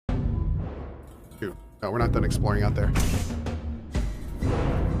Dude, no, we're not done exploring out there.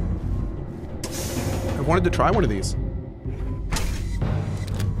 I wanted to try one of these.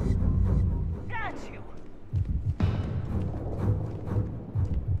 Got you.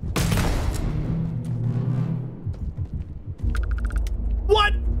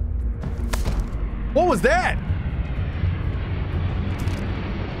 What? What was that?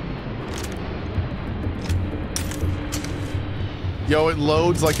 Yo, it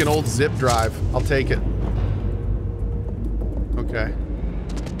loads like an old zip drive. I'll take it. Okay.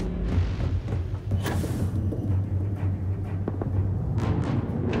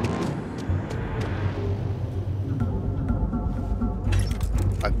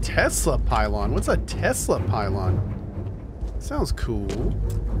 A Tesla pylon? What's a Tesla pylon? Sounds cool.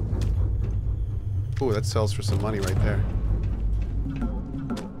 Ooh, that sells for some money right there.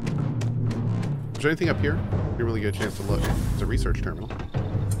 Is there anything up here? Didn't really get a chance to look. It's a research terminal.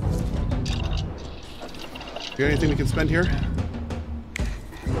 You got anything we can spend here?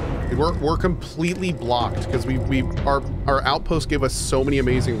 We're completely blocked because our outpost gave us so many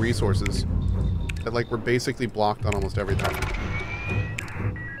amazing resources that like we're basically blocked on almost everything.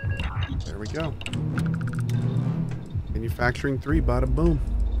 There we go. Manufacturing 3, bada boom.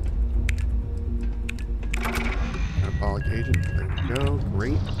 Anabolic agent. There we go.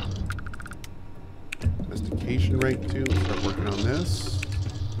 Great. Domestication rate 2. Let's start working on this.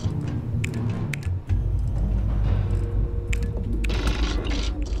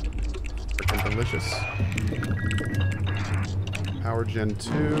 Freaking delicious. Power gen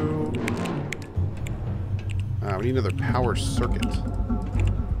 2. We need another power circuit.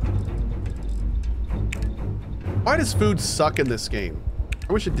 Why does food suck in this game?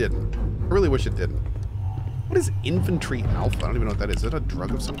 I wish it didn't. I really wish it didn't. What is infantry alpha? I don't even know what that is. Is that a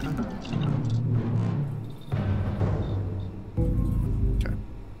drug of some kind? Okay.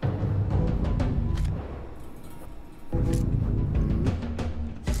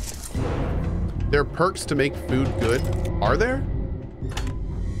 There are perks to make food good. Are there?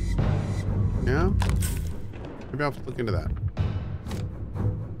 Yeah. Maybe I'll have to look into that.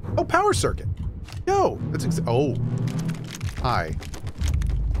 Oh, power circuit. Yo, that's oh. Hi.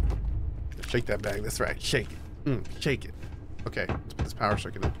 Shake that bag. That's right. Shake it. Shake it. Okay, let's put this power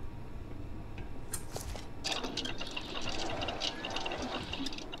circuit in.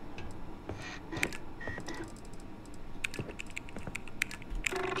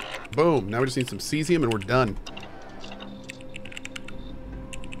 Boom. Now we just need some cesium and we're done.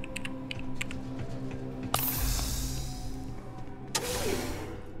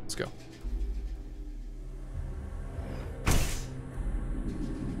 Let's go.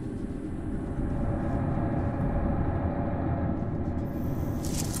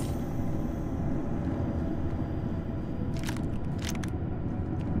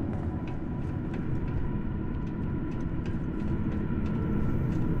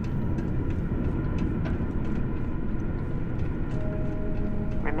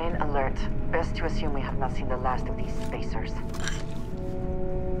 Remain alert. Best to assume we have not seen the last of these spacers.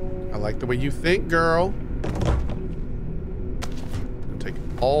 I like the way you think, girl. Take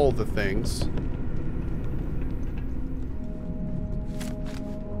all the things.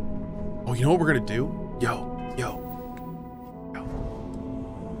 Oh, you know what we're gonna do? Yo.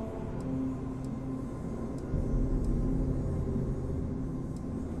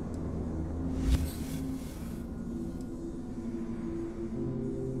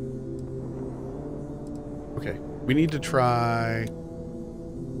 Okay, we need to try.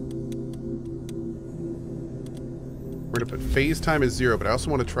 We're gonna put phase time as 0, but I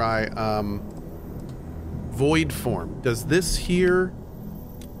also want to try void form. Does this here?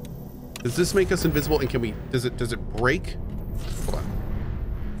 Does this make us invisible? And can we? Does it break? Hold on.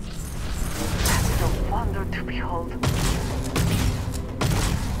 That is a wonder to behold.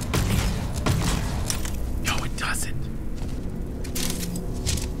 No, it doesn't.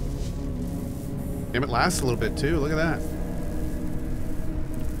 Damn, it lasts a little bit too. Look at that.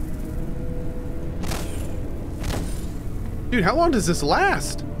 Dude, how long does this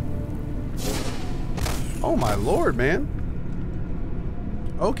last? Oh my lord, man.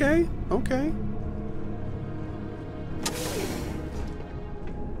 Okay, okay.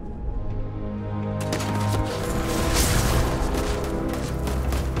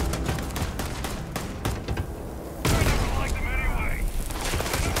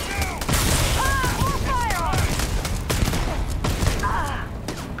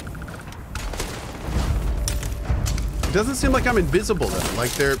 It doesn't seem like I'm invisible though.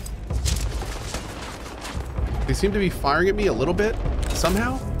 Like they seem to be firing at me a little bit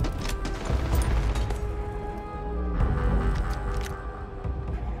somehow.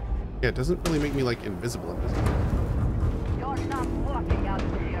 Yeah, it doesn't really make me like invisible. You're not walking out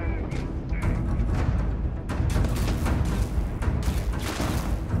there.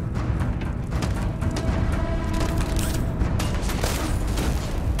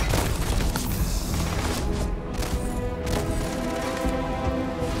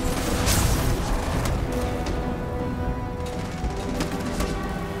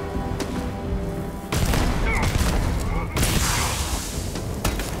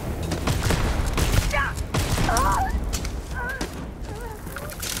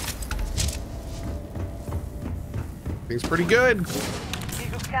 Thing's pretty good. You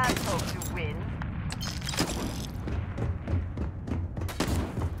can't hope to win.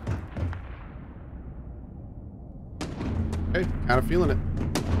 Okay, kind of feeling it.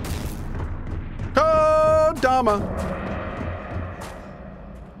 Kodama.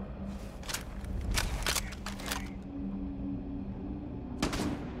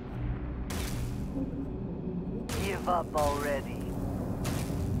 Give up already.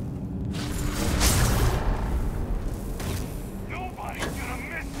 Nobody's gonna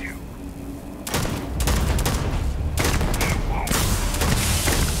miss you.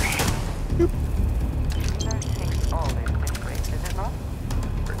 That takes all this disgrace, is it not?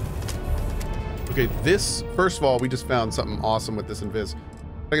 Okay, this, first of all, we just found something awesome with this invis.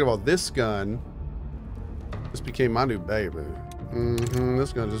 Second of all, this gun just became my new baby.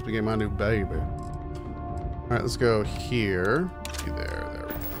 This gun just became my new baby. All right, let's go here. See there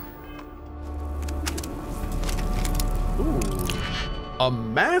we go. Ooh, a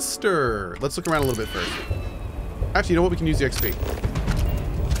master. Let's look around a little bit first. Actually, you know what? We can use the XP.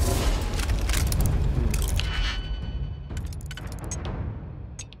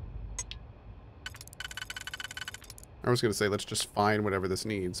 I was going to say, let's just find whatever this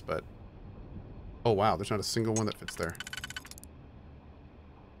needs, but... Oh, wow. There's not a single one that fits there.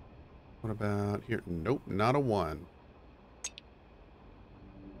 What about here? Nope, not a one.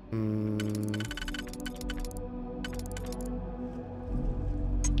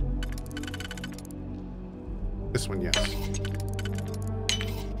 This one, yes.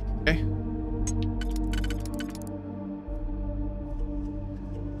 Okay.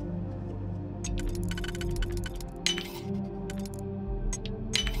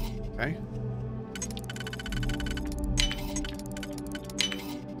 Okay.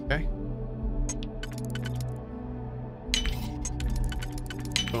 Okay.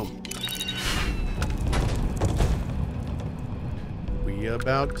 Boom. We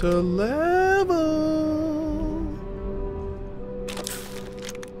about to level.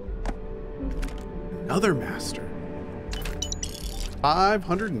 Another master.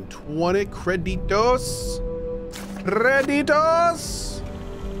 520 creditos. Creditos.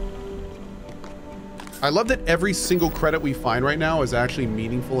 I love that every single credit we find right now is actually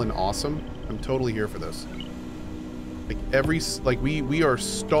meaningful and awesome. I'm totally here for this. Like we are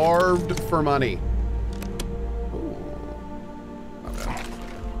starved for money. Ooh. Not bad.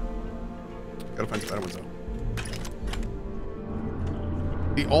 Gotta find some better ones though.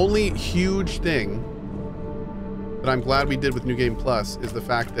 The only huge thing that I'm glad we did with New Game Plus is the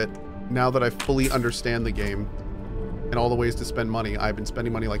fact that now that I fully understand the game and all the ways to spend money, I've been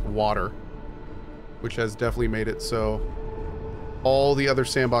spending money like water, which has definitely made it so all the other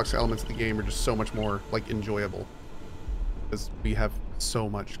sandbox elements of the game are just so much more like enjoyable because we have so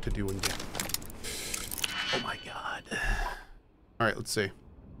much to do in game. Oh my god. All right, let's see.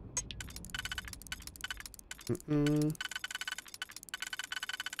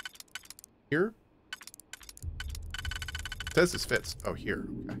 Here? It says this fits. Oh, here.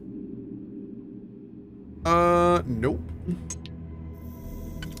 Okay. Nope.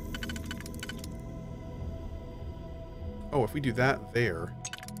 Oh, if we do that there.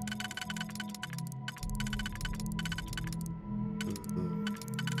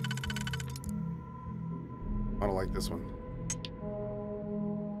 I don't like this one.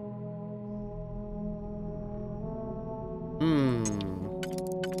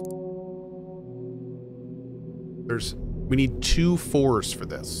 We need 2 4s for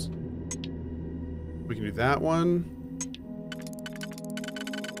this. We can do that one.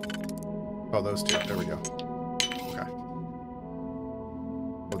 Oh, those 2. There we go. Okay.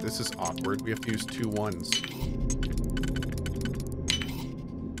 Oh, this is awkward. We have to use 2 1s.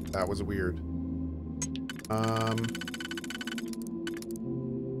 That was weird.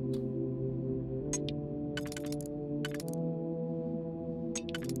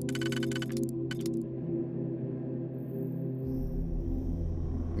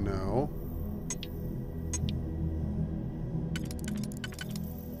 No.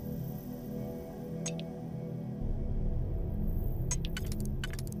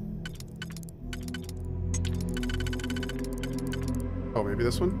 Oh, maybe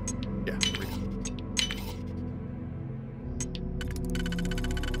this one? Yeah, here we go.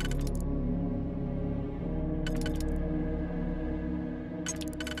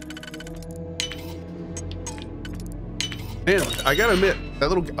 Man, I gotta admit, that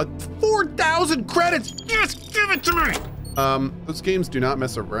little 4,000 credits! Yes, give it to me! Those games do not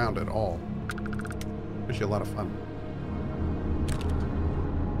mess around at all. Actually a lot of fun.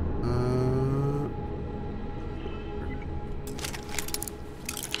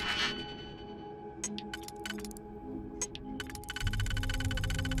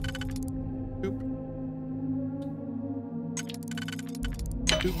 Oop.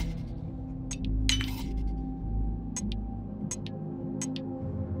 Oop.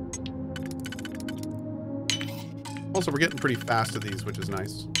 Also, we're getting pretty fast at these, which is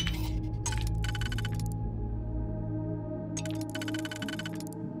nice.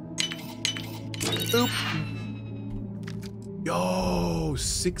 Oop. Yo,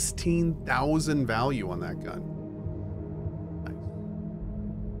 16,000 value on that gun. Nice.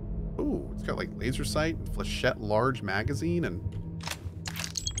 Ooh, it's got like laser sight, and flechette large magazine, and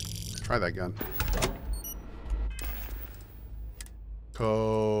try that gun.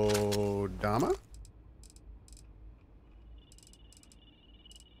 Kodama?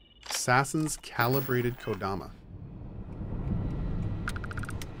 Assassin's Calibrated Kodama.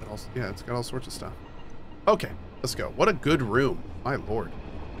 Also, yeah, it's got all sorts of stuff. Okay, let's go. What a good room. My lord.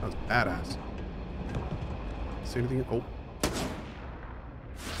 That was badass. See anything? Oh.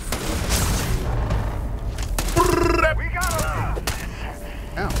 We got him!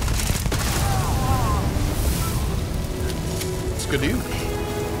 Ow. It's good news.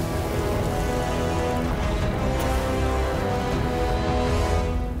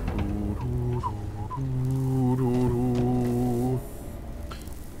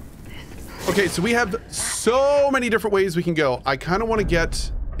 Okay, so we have so many different ways we can go. I kind of want to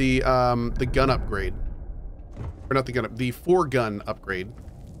get the gun upgrade. Or not the gun, the 4-gun upgrade.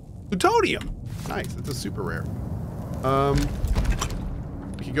 Plutonium! Nice, that's a super rare.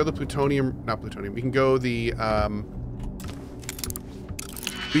 We can go the plutonium, not plutonium, we can go the,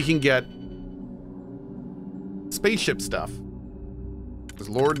 we can get spaceship stuff. Because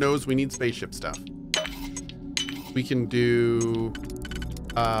Lord knows we need spaceship stuff. We can do,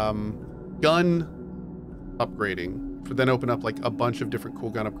 gun upgrading, but then open up like a bunch of different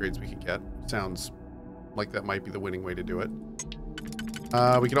cool gun upgrades we could get. Sounds like that might be the winning way to do it.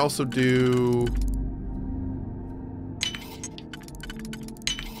 We could also do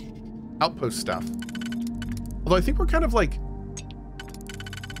outpost stuff. Although I think we're kind of like,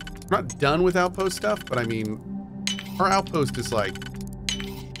 we're not done with outpost stuff, but I mean, our outpost is like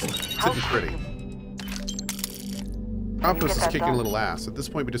sitting pretty. Outpost is kicking a little ass. At this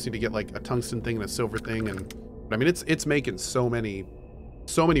point, we just need to get like a tungsten thing and a silver thing, and I mean, it's making so many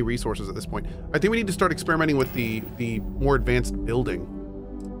resources at this point. I think we need to start experimenting with the more advanced building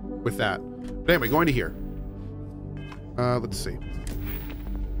with that. But anyway, going to here. Let's see.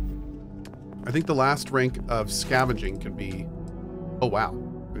 I think the last rank of scavenging can be. Oh wow,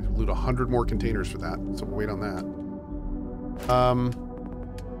 we loot 100 more containers for that, so we'll wait on that.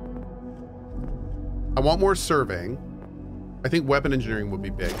 I want more surveying. I think weapon engineering would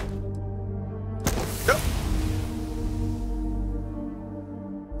be big. Yep.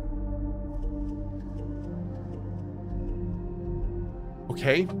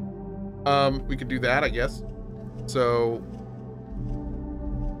 Okay. We could do that, I guess. So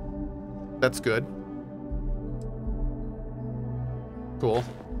that's good. Cool.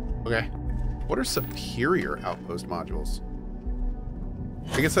 Okay. What are superior outpost modules?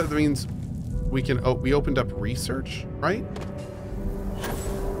 I guess that means we can, oh, we opened up research, right?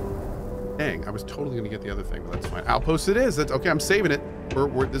 Dang, I was totally gonna get the other thing, but that's fine. Outpost it is. That's okay. I'm saving it.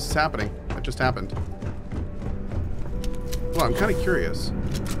 This is happening. That just happened. Well, I'm kind of curious.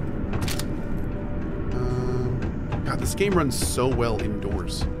 God, this game runs so well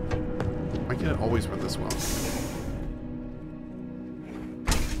indoors. Why can't it always run this well?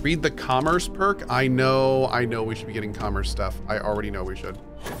 Read the commerce perk. I know we should be getting commerce stuff. I already know we should.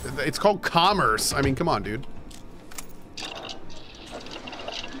 It's called commerce. I mean, come on, dude.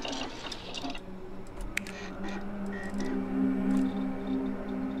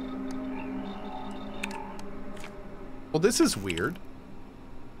 Well, this is weird.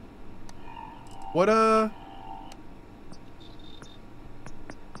 What, the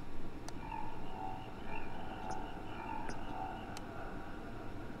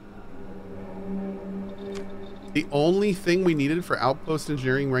only thing we needed for Outpost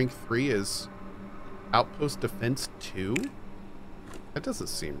Engineering rank 3 is Outpost Defense 2? That doesn't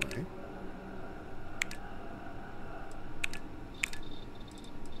seem right.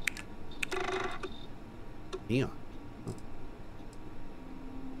 Yeah.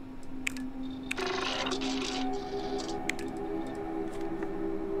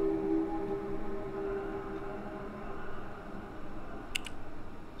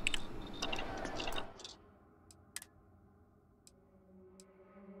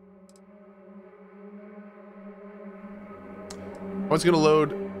 I was going to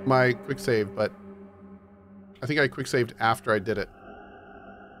load my quick save, but I think I quick saved after I did it.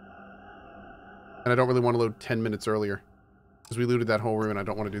 And I don't really want to load 10 minutes earlier. Because we looted that whole room and I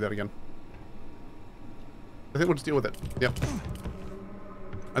don't want to do that again. I think we'll just deal with it. Yep.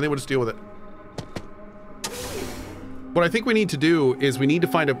 I think we'll just deal with it. What I think we need to do is we need to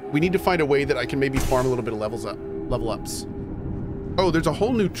find a way that I can maybe farm a little bit of level ups. Oh, there's a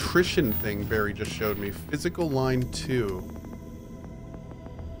whole nutrition thing Barry just showed me. Physical line 2.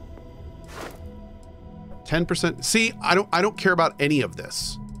 10%. See, I don't care about any of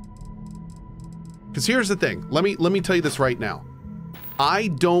this. Because here's the thing. Let me tell you this right now. I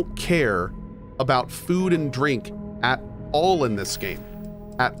don't care about food and drink at all in this game.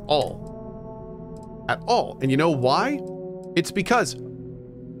 At all. At all. And you know why? It's because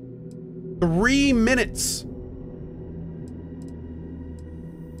 3 minutes.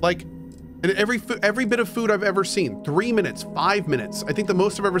 Like, every bit of food I've ever seen, 3 minutes, 5 minutes. I think the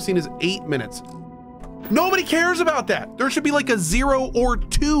most I've ever seen is 8 minutes. Nobody cares about that. There should be like a 0 or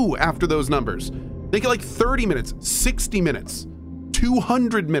 2 after those numbers. Make it like 30 minutes, 60 minutes,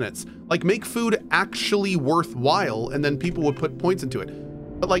 200 minutes. Like, make food actually worthwhile, and then people would put points into it.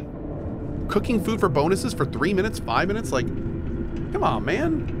 But like, cooking food for bonuses for 3 minutes, 5 minutes, like, come on,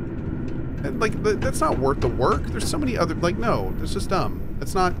 man. And like, that's not worth the work. There's so many other, like, no, that's just dumb.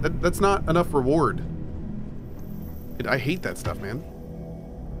 That's not enough reward. I hate that stuff, man.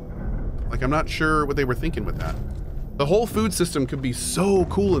 Like, I'm not sure what they were thinking with that. The whole food system could be so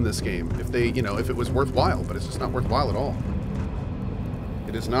cool in this game if they, you know, if it was worthwhile, but it's just not worthwhile at all.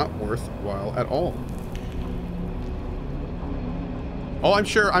 It is not worthwhile at all. Oh, I'm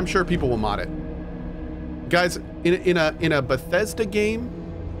sure people will mod it. Guys, in a Bethesda game,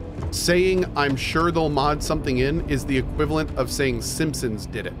 saying I'm sure they'll mod something in is the equivalent of saying Simpsons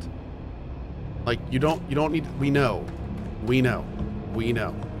did it. Like, you don't need, we know.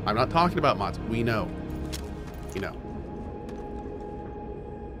 I'm not talking about mods. We know.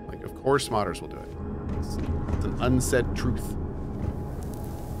 Like, of course modders will do it. It's an unsaid truth.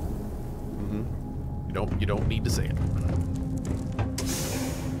 You don't need to say it.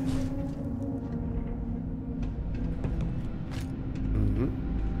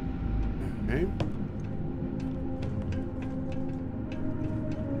 Okay.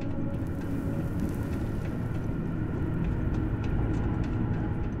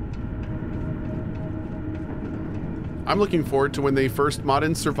 I'm looking forward to when they first mod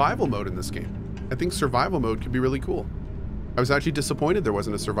in survival mode in this game. I think survival mode could be really cool. I was actually disappointed there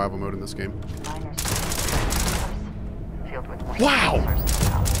wasn't a survival mode in this game. Wow!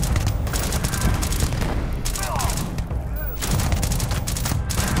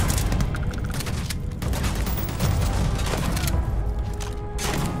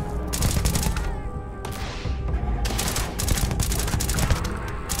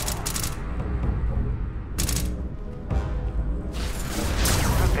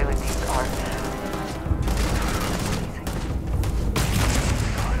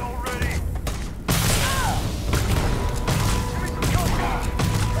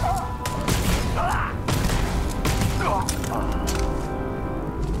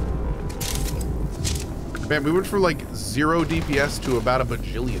 Man, we went from like 0 DPS to about a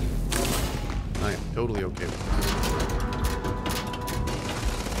bajillion. I am totally okay with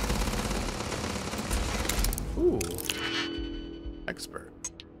that. Ooh. Expert.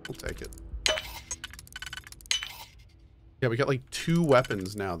 We'll take it. Yeah, we got like 2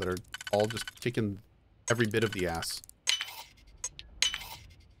 weapons now that are all just kicking every bit of the ass.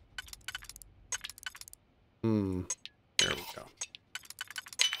 There we go.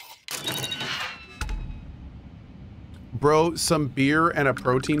 Bro, some beer and a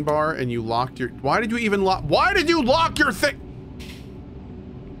protein bar and you locked your... Why did you even lock... Why did you lock your thing?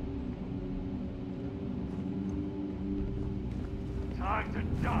 Time to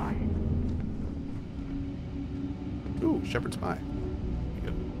die. Ooh, shepherd's pie.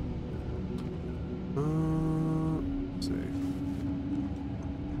 Good. Let's see.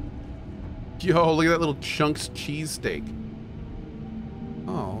 Yo, look at that little chunks cheesesteak.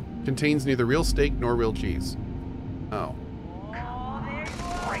 Oh, contains neither real steak nor real cheese. Oh.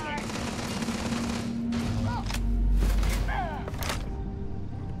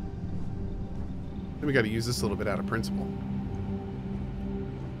 Then we got to use this a little bit out of principle.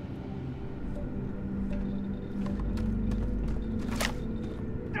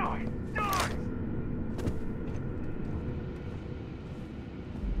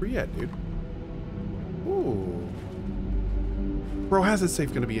 Where you at, dude? Ooh. Bro, how's this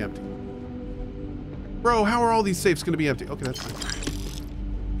safe gonna be empty? Bro, how are all these safes gonna be empty? Okay, that's fine.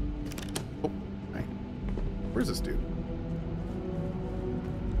 Oh, hi. Where's this dude?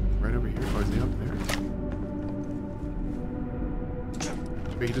 Right over here. Oh, is he up there?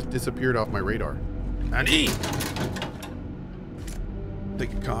 Okay, he just disappeared off my radar. Annie!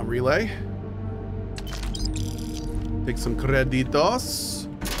 Take a comm relay. Take some creditos.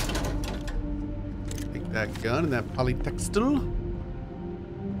 Take that gun and that polytextile.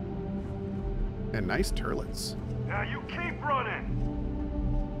 And nice turlets. Now you keep running.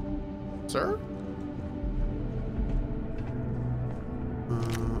 Sir?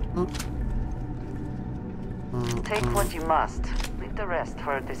 Take what you must. Leave the rest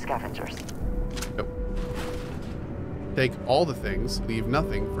for the scavengers. Nope. Take all the things, leave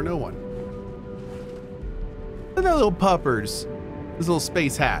nothing for no one. Look at that little puppers. This little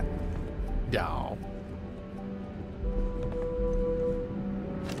space hat. Yow.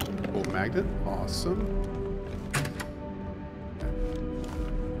 Gold magnet. Awesome.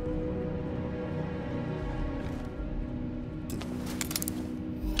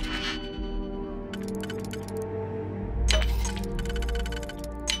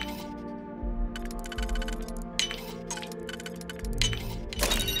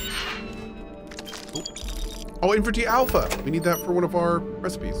 Oh, Infantry Alpha. We need that for one of our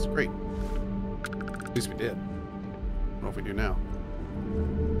recipes. Great. At least we did. I don't know if we do now.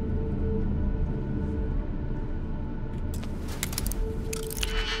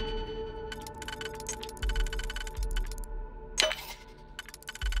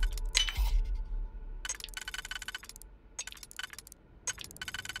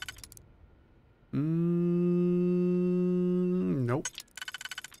 Nope.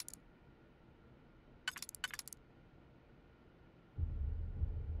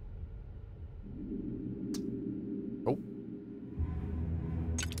 Oh.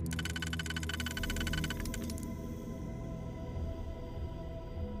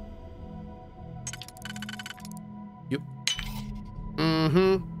 Yep.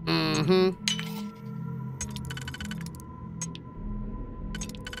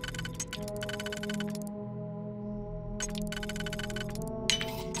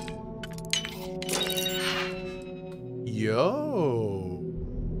 Yo.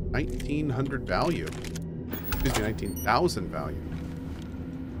 1900 value. Excuse me, 19,000 value.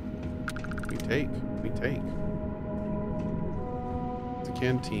 We take. It's a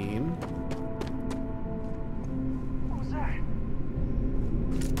canteen. What was that?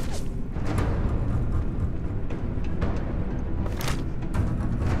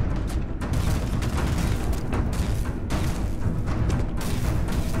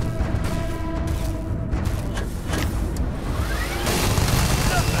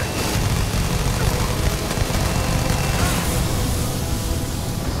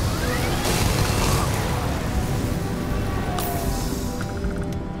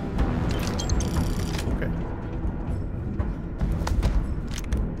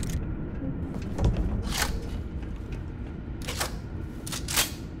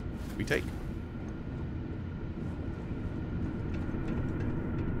 Take.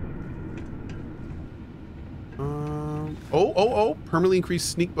 Oh, permanently increase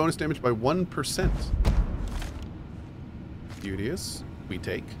sneak bonus damage by 1%. Beauteous. We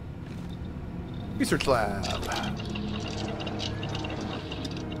take. Research lab.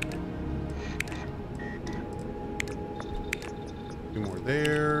 Two more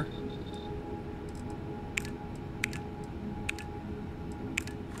there.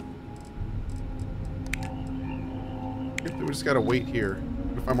 We just gotta wait here.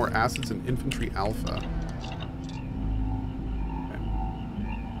 We'll find more acids and infantry alpha. Okay.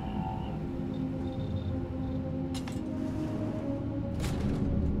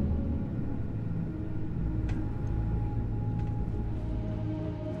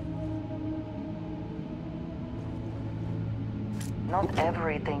 Not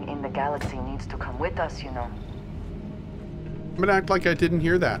everything in the galaxy needs to come with us, you know. I'm gonna act like I didn't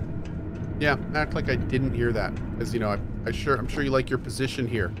hear that. Yeah, act like I didn't hear that. Because, you know, I'm sure you like your position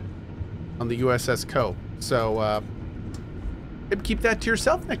here on the USS Cohh. So, maybe keep that to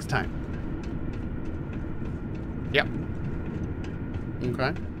yourself next time. Yep.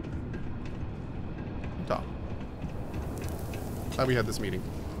 Okay. Talk. Glad we had this meeting.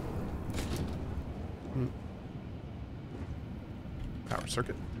 Power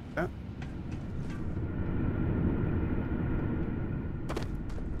circuit. That.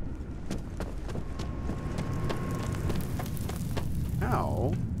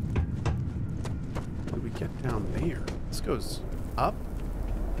 How do we get down there? This goes up?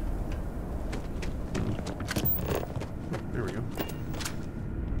 There we go.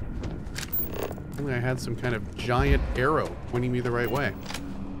 Only I had some kind of giant arrow pointing me the right way.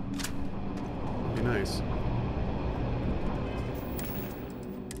 That'd be nice.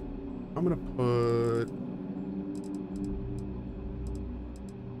 I'm gonna put...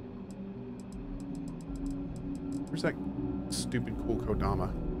 Where's that stupid cool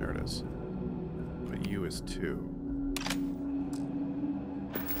kodama? There it is. But U is 2.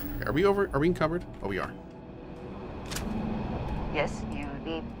 Okay, are we encumbered? Oh, we are. Yes, you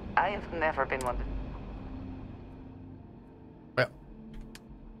need... I have never been one to... Well.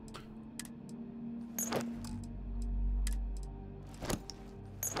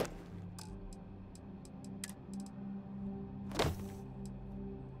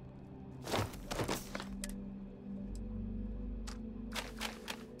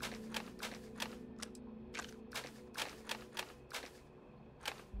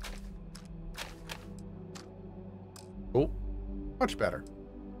 Oh, much better.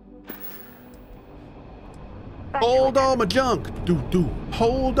 Hold all my junk. Do.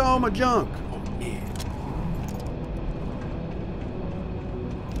 Hold all my junk. Oh, yeah.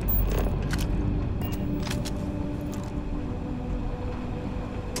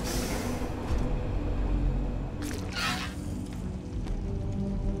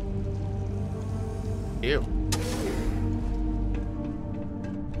 Ew.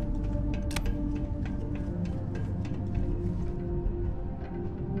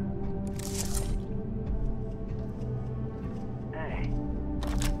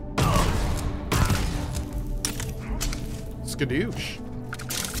 Skadoosh.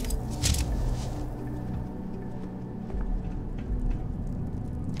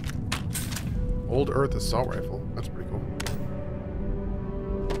 Old Earth assault rifle. That's pretty cool.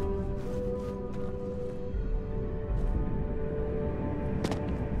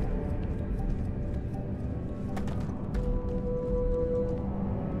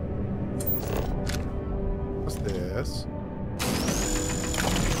 What's this?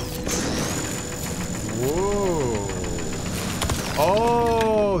 Whoa.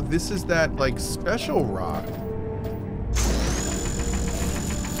 Oh, this is that, like, special rock.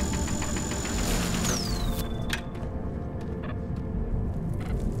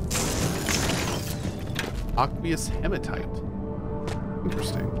 Aqueous hematite.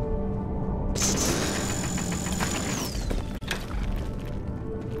 Interesting.